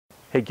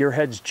Hey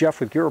Gearheads, Jeff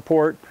with Gear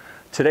Report.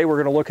 Today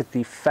we're going to look at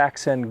the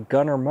Faxon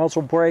Gunner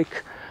muzzle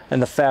brake and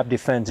the FAB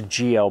Defense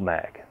GL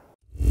mag.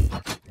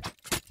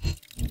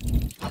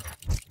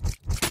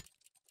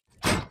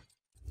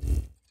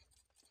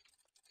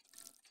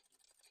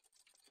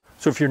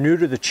 So if you're new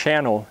to the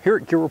channel, here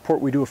at Gear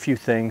Report we do a few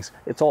things.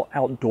 It's all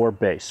outdoor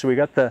based. So we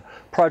got the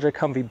Project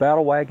Humvee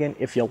Battle Wagon.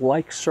 If you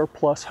like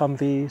surplus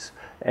Humvees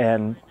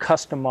and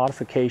custom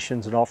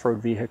modifications and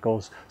off-road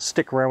vehicles,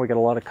 stick around. We got a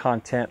lot of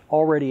content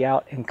already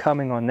out and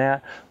coming on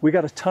that. We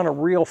got a ton of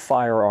real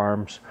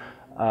firearms.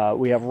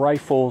 We have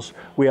rifles,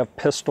 we have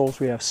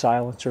pistols, we have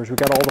silencers, we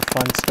got all the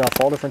fun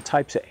stuff, all different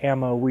types of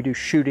ammo. We do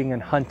shooting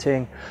and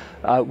hunting,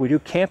 we do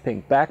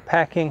camping,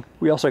 backpacking.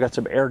 We also got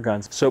some air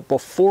guns. So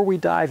before we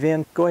dive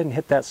in, go ahead and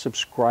hit that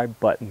subscribe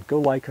button. Go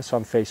like us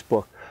on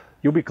Facebook.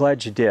 You'll be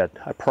glad you did,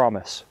 I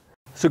promise.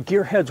 So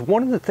Gearheads,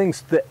 one of the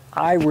things that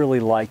I really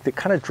like that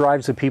kind of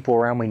drives the people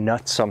around me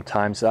nuts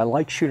sometimes, I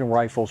like shooting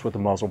rifles with a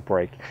muzzle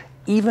brake.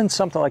 Even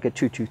something like a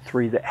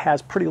 223 that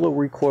has pretty low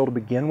recoil to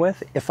begin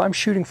with, if I'm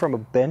shooting from a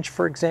bench,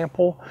 for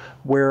example,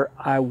 where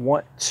I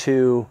want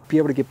to be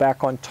able to get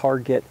back on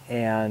target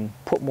and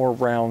put more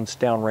rounds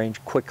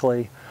downrange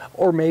quickly,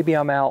 or maybe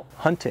I'm out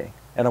hunting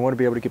and I want to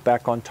be able to get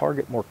back on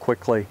target more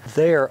quickly,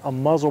 there a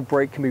muzzle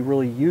brake can be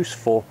really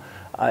useful,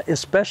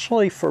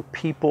 especially for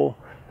people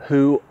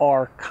who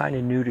are kind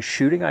of new to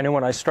shooting. I know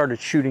when I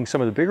started shooting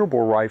some of the bigger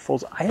bore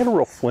rifles, I had a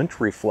real flinch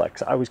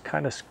reflex. I was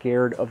kind of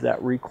scared of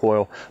that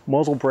recoil.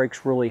 Muzzle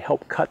brakes really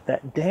helped cut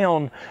that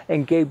down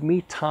and gave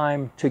me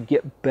time to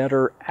get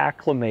better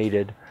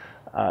acclimated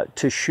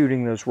to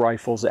shooting those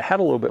rifles that had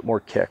a little bit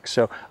more kick.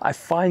 So I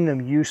find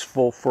them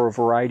useful for a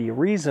variety of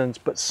reasons,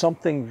 but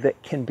something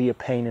that can be a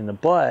pain in the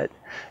butt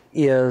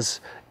is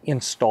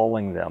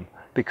installing them,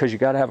 because you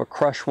got to have a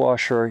crush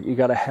washer, you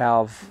got to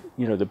have,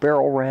 you know, the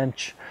barrel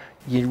wrench.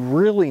 You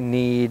really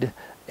need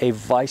a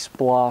vise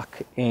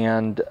block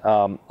and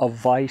a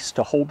vise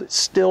to hold it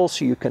still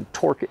so you can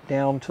torque it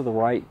down to the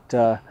right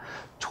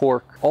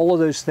torque. All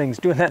of those things,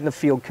 doing that in the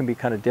field can be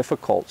kind of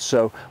difficult.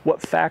 So what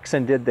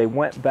Faxon did, they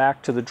went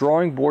back to the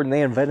drawing board and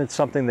they invented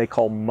something they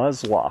call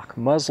muzzlock.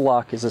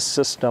 Muzzlock is a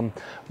system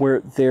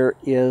where there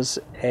is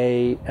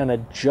an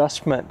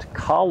adjustment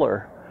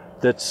collar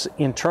that's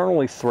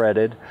internally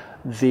threaded.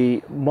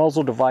 The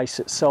muzzle device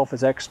itself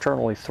is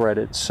externally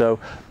threaded. So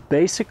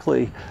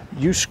basically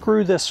you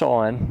screw this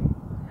on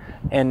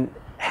and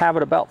have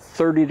it about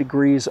 30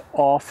 degrees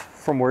off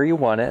from where you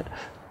want it.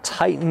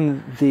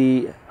 Tighten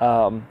the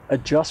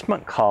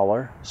adjustment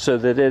collar so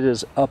that it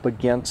is up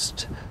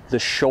against the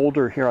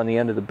shoulder here on the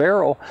end of the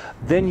barrel.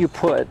 Then you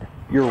put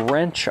your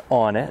wrench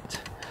on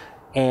it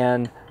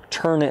and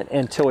turn it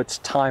until it's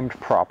timed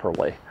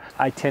properly.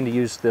 I tend to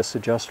use this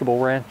adjustable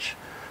wrench.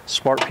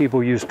 Smart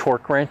people use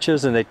torque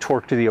wrenches and they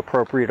torque to the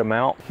appropriate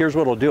amount. Here's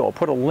what I'll do. I'll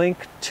put a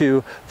link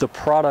to the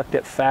product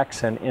at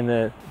Faxon in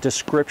the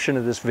description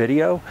of this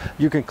video.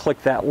 You can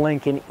click that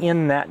link, and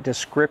in that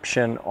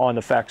description on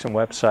the Faxon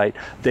website,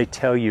 they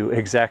tell you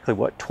exactly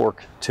what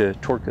torque to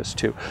torque this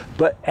to.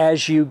 But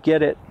as you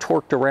get it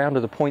torqued around to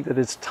the point that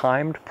it's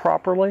timed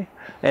properly,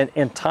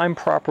 and timed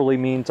properly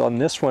means on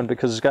this one,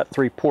 because it's got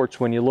 3 ports,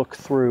 when you look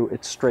through,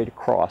 it's straight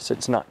across.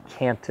 It's not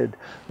canted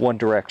one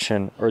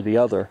direction or the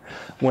other.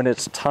 When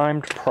it's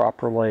timed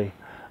properly,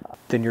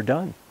 then you're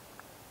done.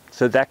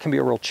 So that can be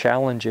a real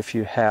challenge if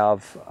you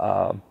have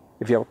a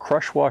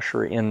crush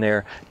washer in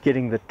there.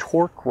 Getting the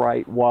torque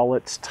right while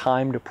it's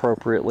timed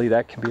appropriately,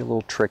 that can be a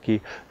little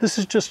tricky. This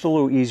is just a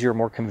little easier,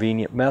 more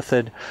convenient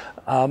method.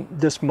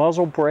 This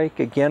muzzle brake,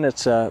 again,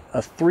 it's a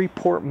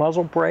 3-port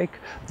muzzle brake.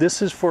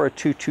 This is for a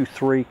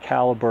 223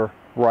 caliber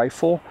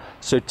rifle,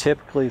 so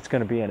typically it's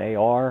going to be an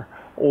AR,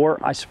 or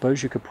I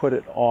suppose you could put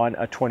it on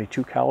a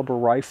 22 caliber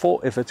rifle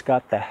if it's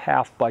got the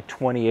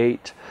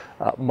 1/2x28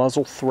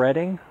 muzzle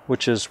threading,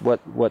 which is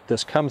what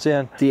this comes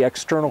in. The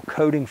external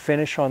coating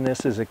finish on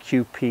this is a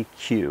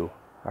QPQ.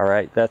 All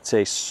right, that's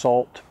a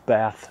salt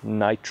bath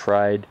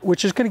nitride,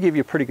 which is going to give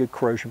you pretty good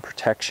corrosion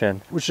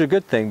protection, which is a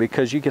good thing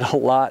because you get a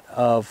lot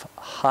of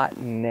hot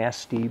and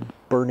nasty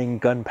burning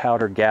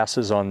gunpowder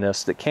gases on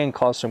this that can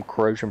cause some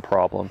corrosion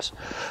problems.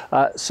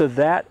 So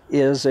that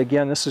is,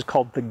 again, this is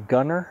called the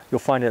Gunner. You'll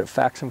find it at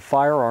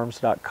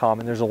FaxonFirearms.com,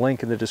 and there's a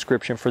link in the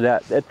description for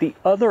that. At the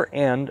other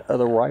end of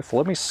the rifle,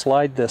 let me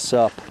slide this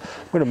up.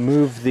 I'm going to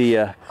move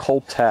the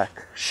Coltac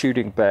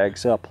shooting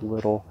bags up a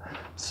little.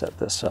 Set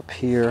this up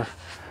here.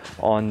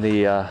 On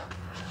the,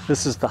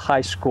 this is the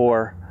High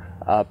Score.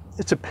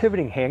 It's a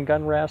pivoting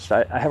handgun rest.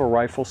 I have a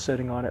rifle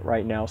sitting on it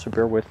right now, so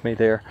bear with me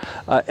there.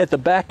 At the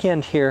back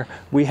end here,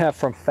 we have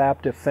from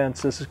FAB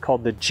Defense, this is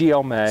called the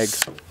GL mag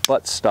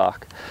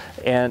buttstock.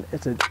 And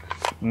it's a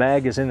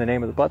mag is in the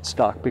name of the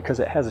buttstock because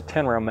it has a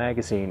 10-round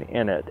magazine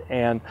in it.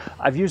 And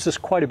I've used this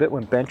quite a bit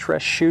when bench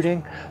rest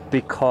shooting,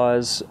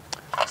 because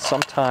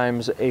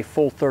sometimes a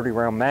full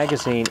 30-round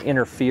magazine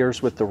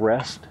interferes with the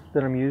rest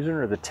that I'm using,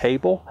 or the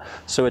table.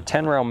 So a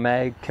 10-round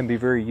mag can be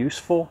very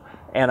useful.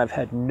 and I've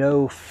had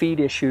no feed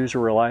issues or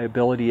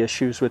reliability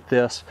issues with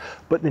this.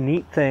 But the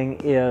neat thing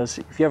is,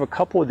 if you have a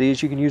couple of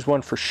these, you can use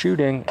one for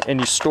shooting and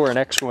you store an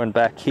extra one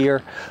back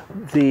here.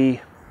 The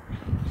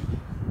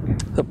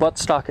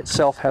buttstock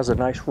itself has a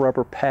nice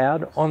rubber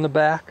pad on the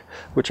back,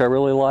 which I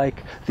really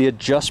like. The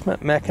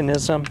adjustment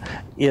mechanism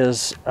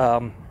is,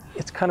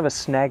 it's kind of a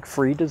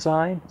snag-free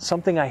design.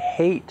 Something I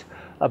hate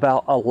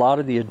about a lot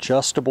of the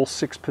adjustable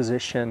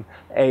 6-position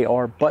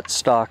AR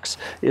buttstocks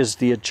is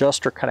the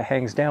adjuster kind of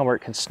hangs down where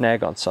it can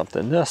snag on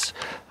something. This,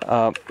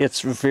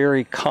 it's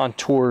very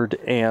contoured,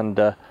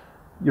 and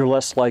you're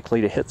less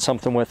likely to hit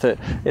something with it.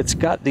 It's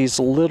got these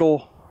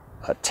little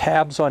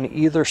tabs on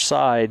either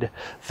side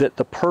that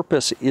the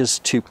purpose is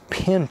to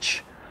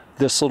pinch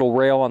this little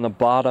rail on the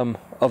bottom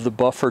of the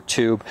buffer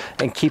tube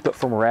and keep it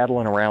from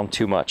rattling around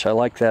too much. I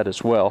like that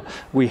as well.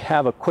 We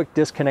have a quick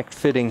disconnect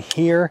fitting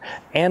here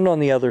and on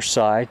the other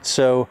side,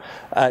 so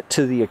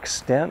to the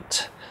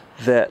extent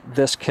that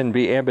this can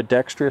be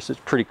ambidextrous,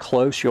 it's pretty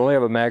close. You only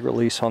have a mag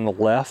release on the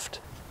left.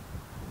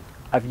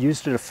 I've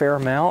used it a fair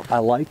amount. I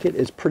like it.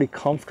 It's pretty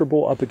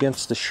comfortable up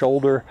against the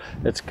shoulder.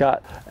 It's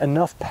got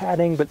enough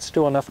padding, but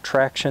still enough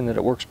traction that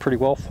it works pretty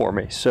well for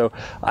me. So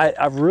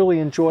I've really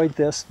enjoyed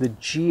this. The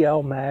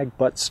GL Mag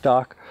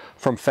buttstock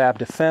from FAB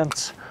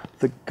Defense,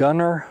 the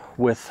Gunner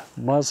with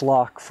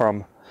muzzlelock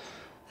from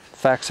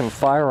Faxon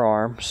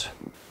Firearms.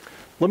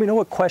 Let me know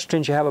what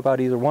questions you have about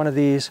either one of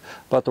these,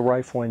 about the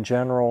rifle in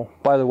general.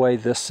 By the way,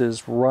 this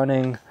is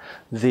running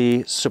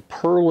the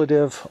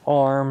Superlative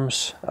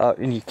arms,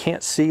 and you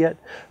can't see it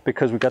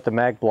because we've got the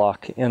mag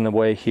block in the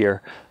way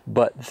here,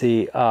 but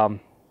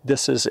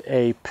this is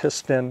a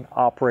piston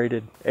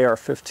operated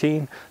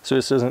AR15, so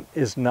this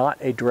is not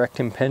a direct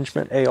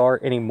impingement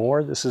AR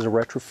anymore. This is a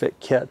retrofit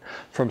kit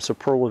from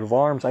Superlative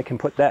Arms. I can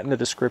put that in the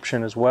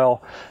description as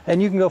well, and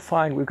you can go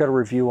find, we've got a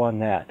review on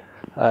that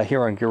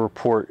here on Gear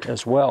Report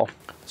as well.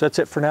 So that's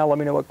it for now. Let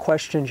me know what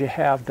questions you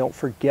have. Don't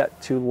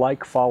forget to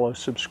like, follow,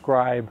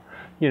 subscribe.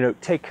 You know,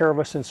 take care of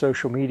us in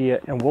social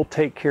media, and we'll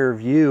take care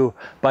of you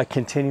by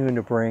continuing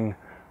to bring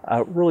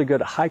really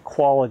good, high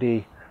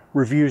quality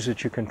reviews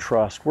that you can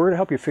trust. We're going to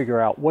help you figure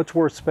out what's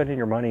worth spending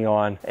your money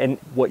on and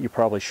what you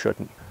probably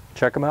shouldn't.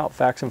 Check them out,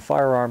 Faxon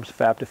Firearms,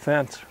 FAB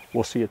Defense.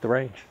 We'll see you at the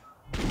range.